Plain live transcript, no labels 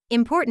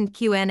Important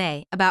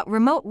Q&A about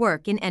remote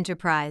work in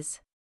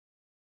enterprise.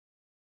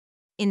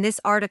 In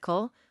this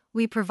article,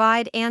 we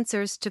provide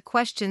answers to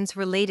questions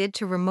related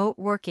to remote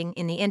working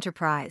in the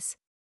enterprise.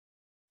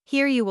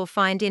 Here you will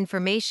find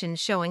information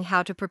showing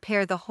how to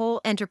prepare the whole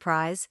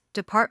enterprise,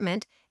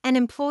 department, and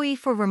employee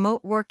for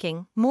remote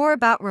working. More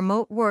about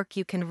remote work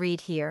you can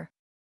read here.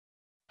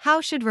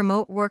 How should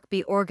remote work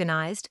be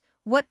organized?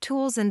 What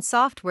tools and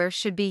software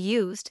should be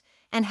used?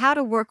 And how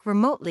to work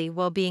remotely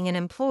while being an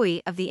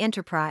employee of the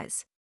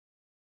enterprise.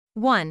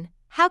 1.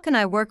 How can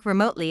I work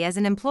remotely as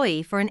an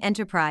employee for an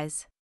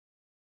enterprise?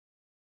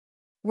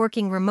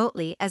 Working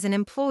remotely as an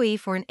employee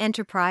for an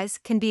enterprise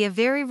can be a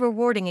very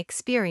rewarding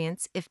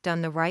experience if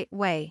done the right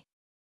way.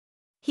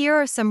 Here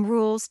are some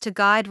rules to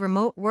guide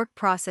remote work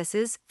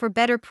processes for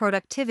better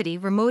productivity.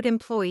 Remote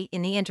employee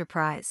in the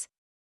enterprise.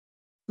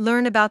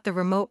 Learn about the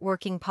remote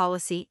working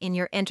policy in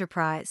your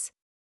enterprise.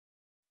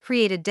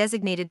 Create a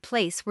designated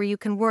place where you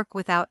can work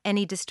without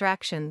any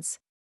distractions.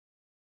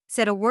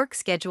 Set a work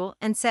schedule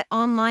and set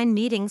online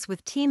meetings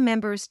with team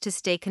members to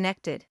stay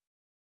connected.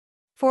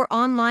 For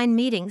online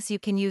meetings, you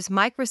can use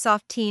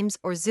Microsoft Teams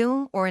or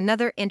Zoom or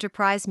another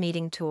enterprise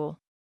meeting tool.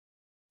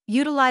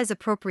 Utilize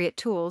appropriate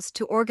tools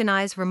to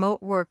organize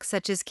remote work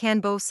such as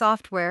Kanban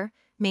software,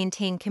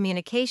 maintain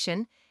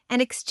communication,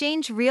 and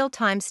exchange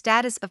real-time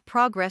status of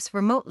progress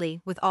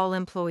remotely with all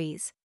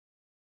employees.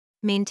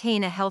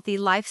 Maintain a healthy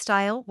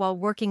lifestyle while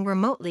working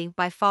remotely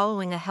by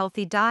following a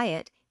healthy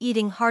diet,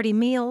 eating hearty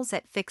meals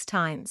at fixed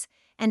times,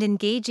 and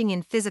engaging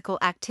in physical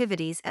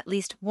activities at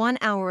least 1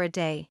 hour a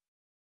day.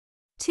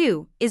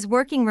 2. Is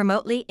working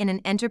remotely in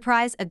an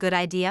enterprise a good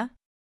idea?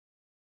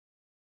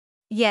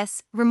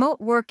 Yes,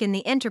 remote work in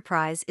the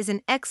enterprise is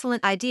an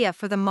excellent idea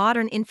for the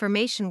modern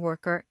information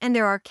worker, and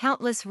there are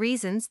countless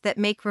reasons that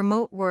make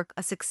remote work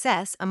a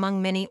success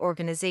among many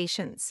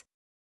organizations.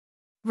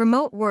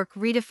 Remote work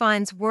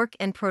redefines work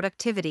and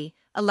productivity,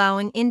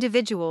 allowing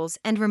individuals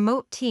and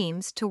remote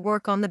teams to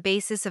work on the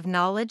basis of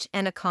knowledge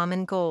and a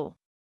common goal.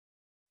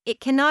 It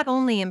can not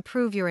only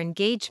improve your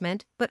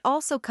engagement but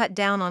also cut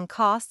down on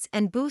costs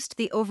and boost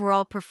the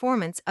overall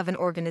performance of an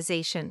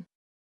organization.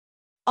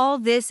 All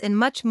this and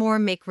much more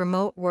make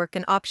remote work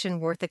an option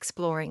worth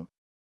exploring.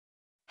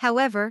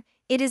 However,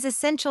 it is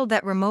essential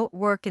that remote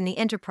work in the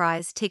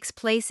enterprise takes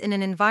place in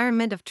an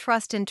environment of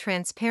trust and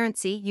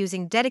transparency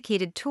using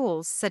dedicated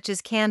tools such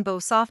as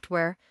Kanban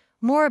software.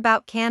 More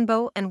about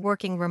Kanban and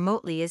working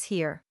remotely is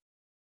here.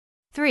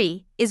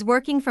 3. Is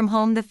working from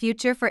home the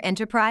future for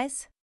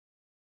enterprise?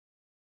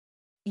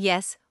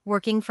 Yes,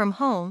 working from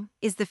home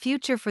is the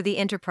future for the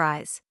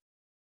enterprise.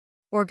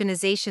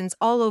 Organizations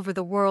all over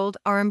the world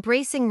are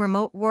embracing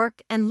remote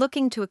work and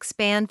looking to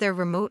expand their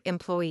remote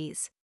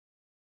employees.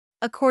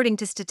 According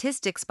to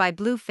statistics by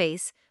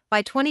Blueface,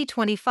 by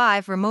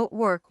 2025 remote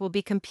work will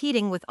be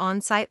competing with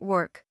on-site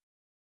work.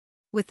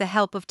 With the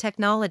help of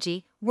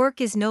technology, work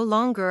is no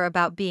longer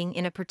about being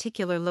in a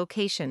particular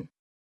location.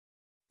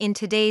 In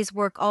today's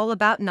work, all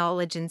about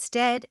knowledge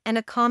instead and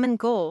a common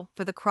goal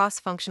for the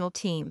cross-functional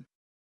team.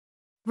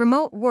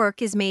 Remote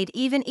work is made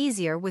even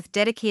easier with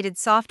dedicated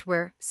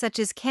software such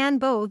as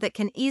Kanban that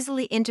can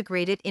easily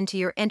integrate it into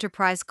your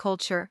enterprise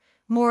culture.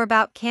 More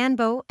about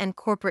Kanban and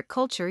corporate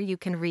culture you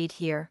can read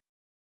here.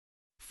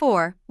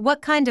 4.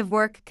 What kind of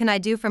work can I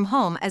do from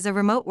home as a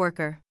remote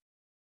worker?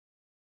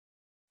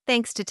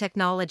 Thanks to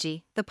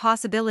technology, the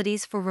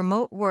possibilities for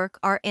remote work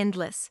are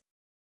endless.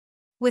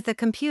 With a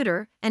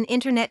computer, an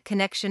internet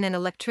connection, and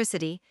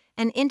electricity,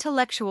 an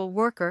intellectual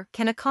worker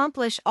can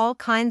accomplish all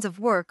kinds of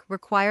work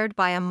required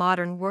by a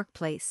modern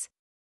workplace.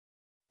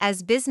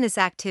 As business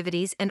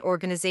activities and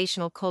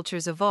organizational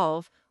cultures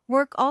evolve,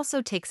 work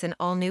also takes an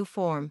all-new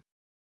form.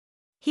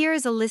 Here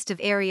is a list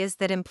of areas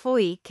that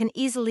employee can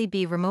easily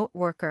be remote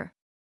worker.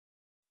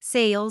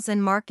 Sales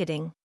and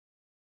marketing,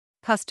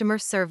 customer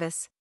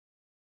service,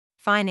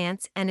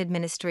 finance and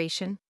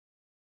administration,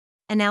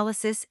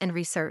 analysis and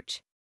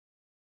research,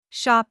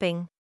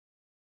 shopping,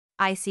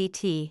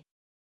 ICT.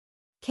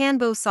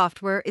 Kanban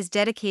software is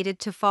dedicated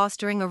to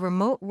fostering a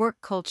remote work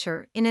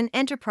culture in an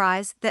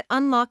enterprise that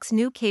unlocks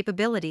new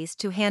capabilities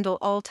to handle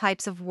all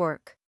types of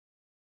work.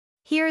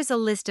 Here is a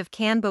list of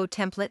Kanban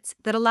templates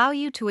that allow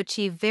you to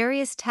achieve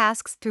various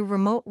tasks through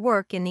remote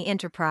work in the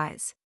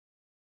enterprise.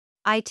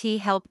 IT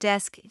help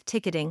desk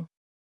ticketing,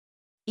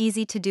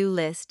 easy to-do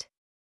list,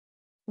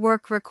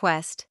 work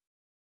request,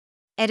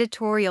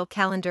 editorial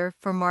calendar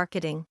for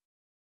marketing,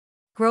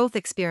 growth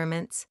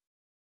experiments,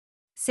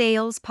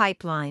 sales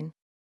pipeline,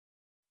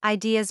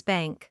 ideas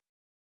bank.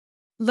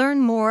 Learn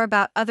more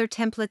about other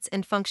templates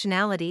and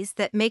functionalities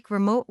that make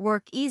remote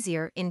work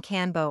easier in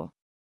Kanban.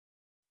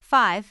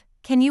 5.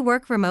 Can you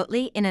work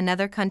remotely in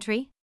another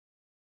country?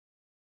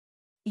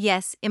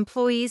 Yes,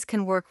 employees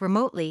can work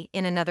remotely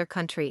in another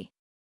country.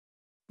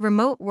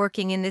 Remote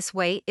working in this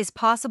way is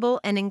possible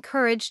and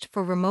encouraged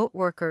for remote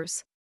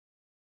workers.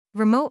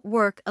 Remote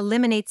work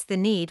eliminates the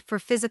need for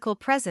physical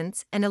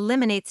presence and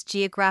eliminates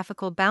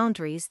geographical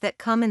boundaries that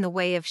come in the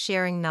way of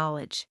sharing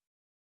knowledge.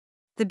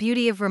 the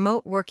beauty of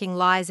remote working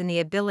lies in the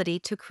ability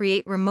to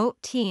create remote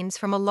teams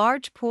from a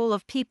large pool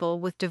of people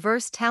with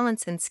diverse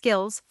talents and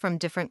skills from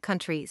different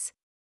countries.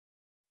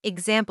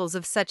 Examples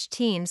of such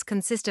teams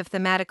consist of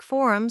thematic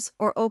forums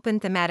or open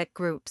thematic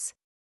groups.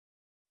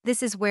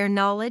 This is where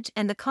knowledge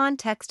and the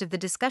context of the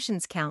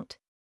discussions count.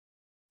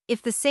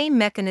 If the same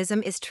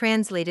mechanism is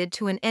translated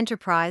to an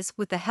enterprise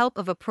with the help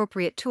of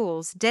appropriate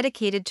tools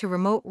dedicated to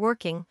remote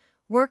working,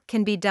 work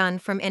can be done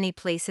from any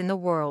place in the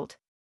world.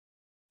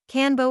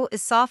 Kanbo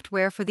is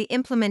software for the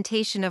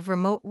implementation of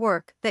remote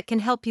work that can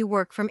help you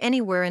work from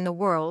anywhere in the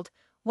world.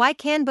 Why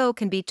Kanbo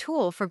can be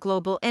tool for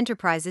global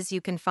enterprises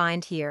you can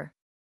find here.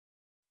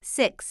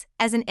 6.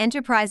 As an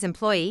enterprise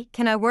employee,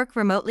 can I work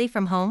remotely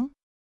from home?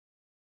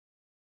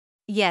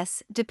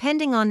 Yes,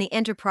 depending on the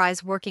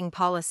enterprise working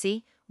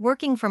policy,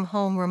 working from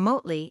home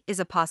remotely is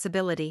a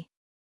possibility.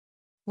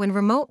 When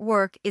remote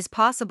work is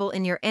possible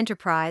in your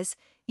enterprise,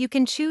 you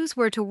can choose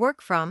where to work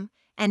from,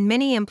 and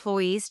many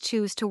employees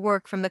choose to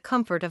work from the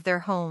comfort of their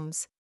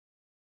homes.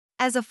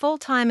 As a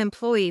full-time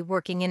employee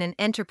working in an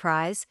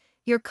enterprise,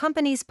 your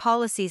company's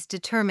policies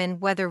determine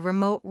whether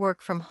remote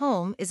work from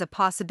home is a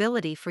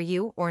possibility for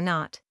you or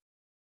not.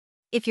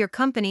 If your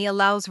company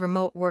allows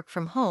remote work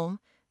from home,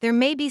 there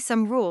may be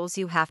some rules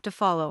you have to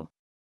follow.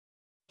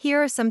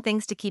 Here are some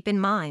things to keep in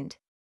mind.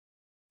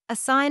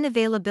 Assign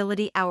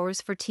availability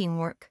hours for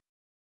teamwork.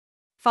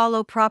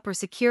 Follow proper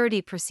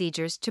security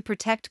procedures to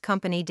protect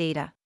company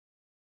data.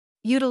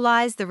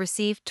 Utilize the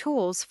received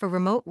tools for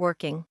remote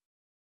working.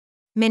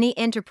 Many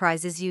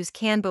enterprises use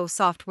Kanbo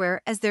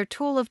software as their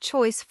tool of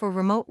choice for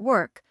remote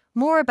work.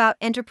 More about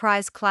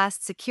enterprise-class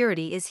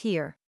security is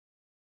here.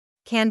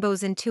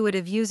 Kanbo's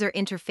intuitive user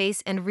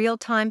interface and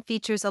real-time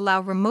features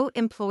allow remote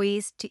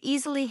employees to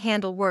easily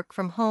handle work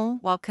from home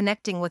while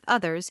connecting with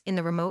others in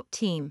the remote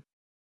team.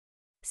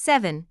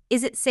 7.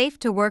 Is it safe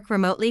to work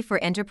remotely for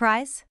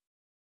enterprise?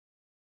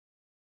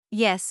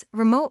 Yes,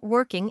 remote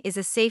working is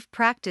a safe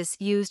practice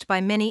used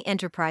by many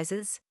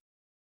enterprises.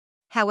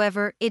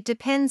 However, it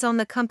depends on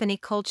the company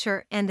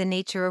culture and the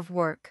nature of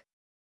work.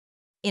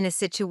 In a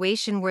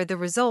situation where the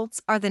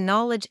results are the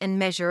knowledge and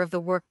measure of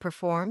the work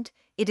performed,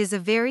 it is a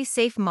very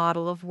safe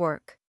model of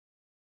work.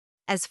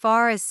 As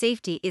far as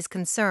safety is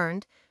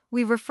concerned,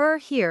 we refer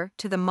here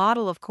to the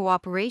model of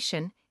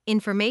cooperation,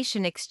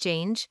 information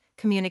exchange,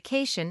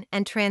 communication,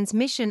 and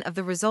transmission of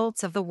the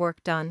results of the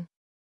work done.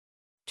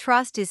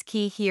 Trust is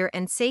key here,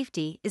 and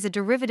safety is a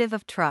derivative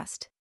of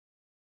trust.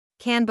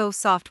 Kanbo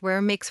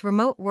software makes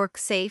remote work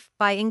safe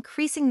by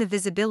increasing the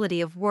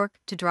visibility of work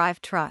to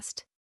drive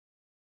trust.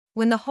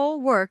 When the whole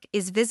work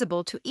is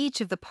visible to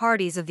each of the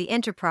parties of the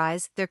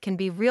enterprise, there can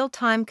be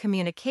real-time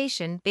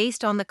communication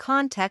based on the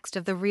context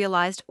of the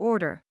realized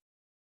order.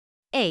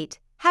 8.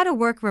 How to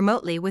work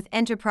remotely with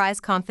enterprise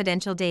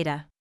confidential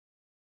data.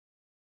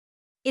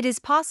 It is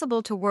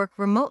possible to work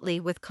remotely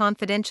with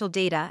confidential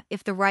data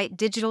if the right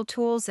digital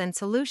tools and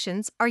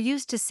solutions are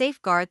used to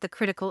safeguard the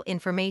critical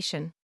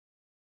information.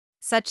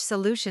 Such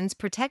solutions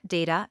protect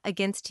data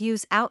against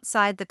use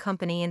outside the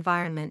company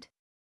environment.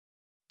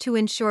 To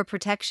ensure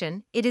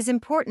protection, it is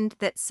important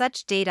that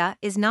such data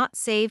is not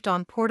saved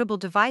on portable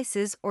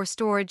devices or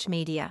storage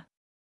media.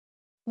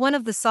 One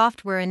of the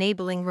software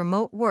enabling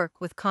remote work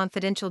with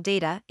confidential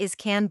data is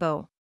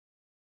Kanbo.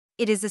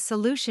 It is a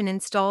solution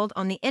installed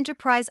on the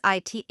enterprise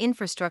IT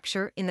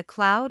infrastructure in the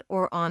cloud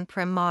or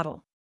on-prem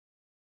model.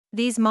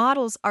 These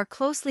models are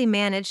closely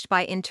managed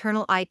by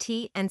internal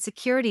IT and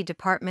security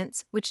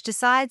departments, which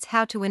decides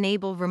how to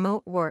enable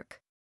remote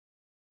work.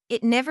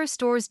 It never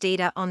stores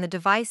data on the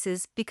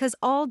devices because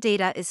all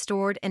data is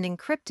stored and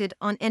encrypted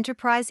on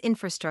enterprise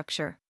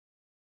infrastructure.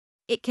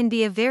 It can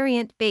be a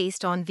variant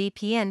based on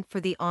VPN for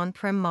the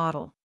on-prem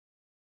model.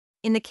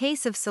 In the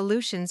case of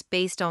solutions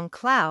based on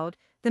cloud,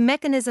 the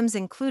mechanisms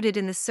included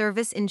in the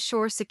service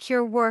ensure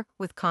secure work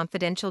with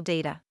confidential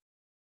data.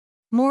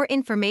 More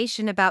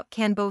information about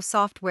Kanbo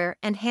software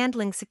and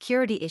handling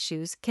security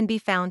issues can be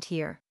found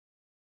here.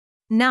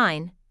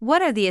 9.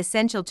 What are the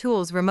essential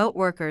tools remote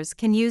workers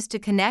can use to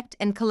connect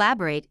and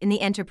collaborate in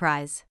the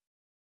enterprise?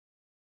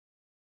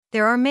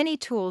 There are many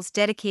tools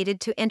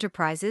dedicated to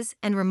enterprises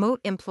and remote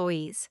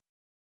employees.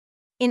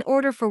 In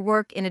order for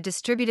work in a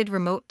distributed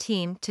remote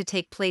team to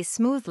take place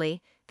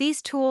smoothly,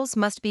 these tools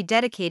must be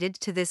dedicated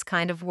to this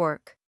kind of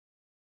work.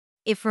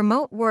 If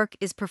remote work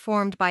is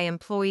performed by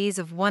employees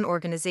of one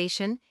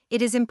organization,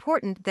 it is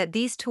important that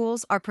these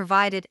tools are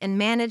provided and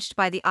managed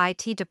by the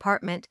IT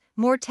department.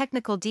 More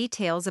technical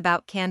details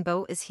about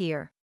Kanbo is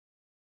here.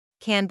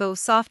 Kanbo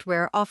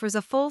software offers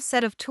a full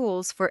set of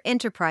tools for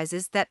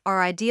enterprises that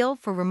are ideal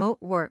for remote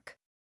work.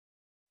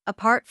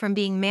 Apart from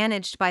being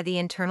managed by the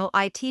internal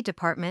IT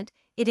department,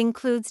 it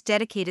includes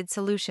dedicated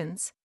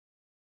solutions.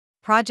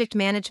 Project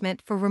management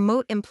for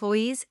remote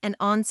employees and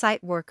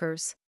on-site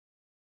workers.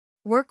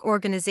 Work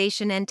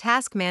organization and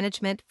task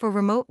management for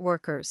remote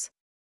workers.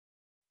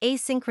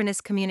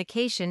 Asynchronous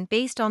communication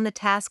based on the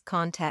task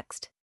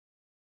context.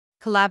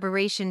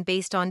 Collaboration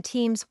based on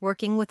teams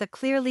working with a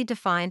clearly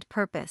defined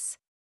purpose.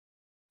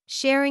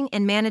 Sharing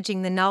and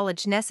managing the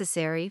knowledge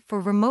necessary for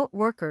remote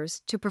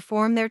workers to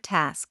perform their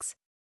tasks.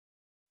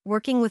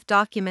 working with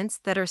documents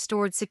that are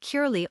stored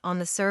securely on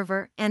the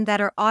server and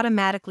that are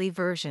automatically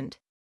versioned.